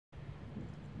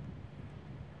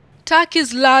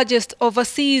Turkey's largest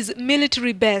overseas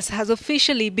military base has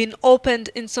officially been opened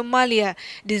in Somalia,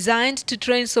 designed to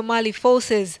train Somali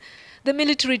forces. The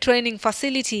military training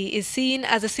facility is seen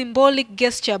as a symbolic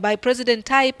gesture by President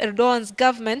Tayyip Erdogan's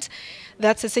government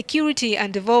that's a security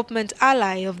and development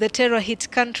ally of the terror-hit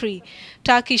country.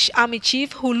 Turkish Army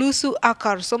Chief Hulusi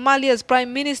Akar, Somalia's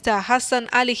Prime Minister Hassan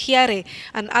Ali Khyare,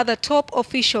 and other top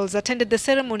officials attended the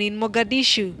ceremony in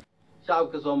Mogadishu.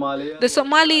 The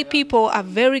Somali people are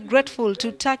very grateful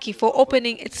to Turkey for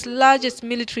opening its largest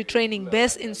military training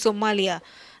base in Somalia.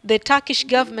 The Turkish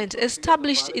government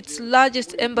established its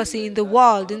largest embassy in the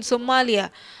world in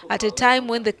Somalia at a time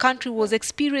when the country was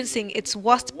experiencing its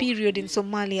worst period in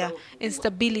Somalia,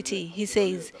 instability, he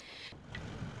says.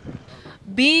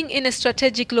 Being in a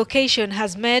strategic location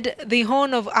has made the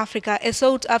Horn of Africa a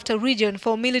sought-after region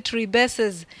for military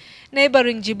bases.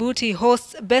 Neighboring Djibouti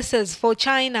hosts bases for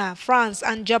China, France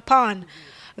and Japan.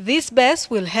 This base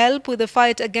will help with the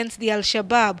fight against the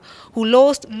Al-Shabaab, who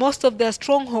lost most of their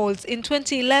strongholds in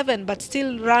 2011 but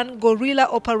still run guerrilla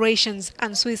operations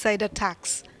and suicide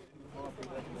attacks.